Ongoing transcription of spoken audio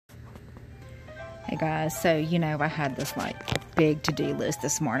Hey guys, so you know I had this like big to-do list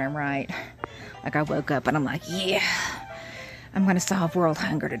this morning, right? Like I woke up and I'm like, yeah, I'm gonna solve world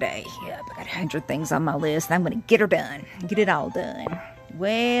hunger today. Yep, I got 100 things on my list and I'm gonna get her done, get it all done.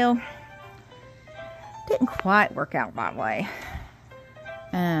 Well, didn't quite work out that way.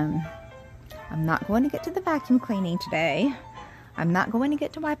 I'm not going to get to the vacuum cleaning today. I'm not going to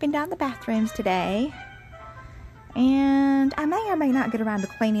get to wiping down the bathrooms today. And I may or may not get around to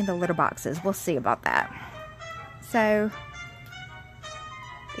cleaning the litter boxes. We'll see about that. So,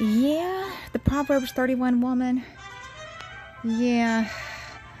 yeah, the Proverbs 31 woman. Yeah,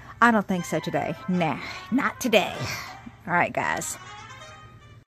 I don't think so today. Nah, not today. All right, guys.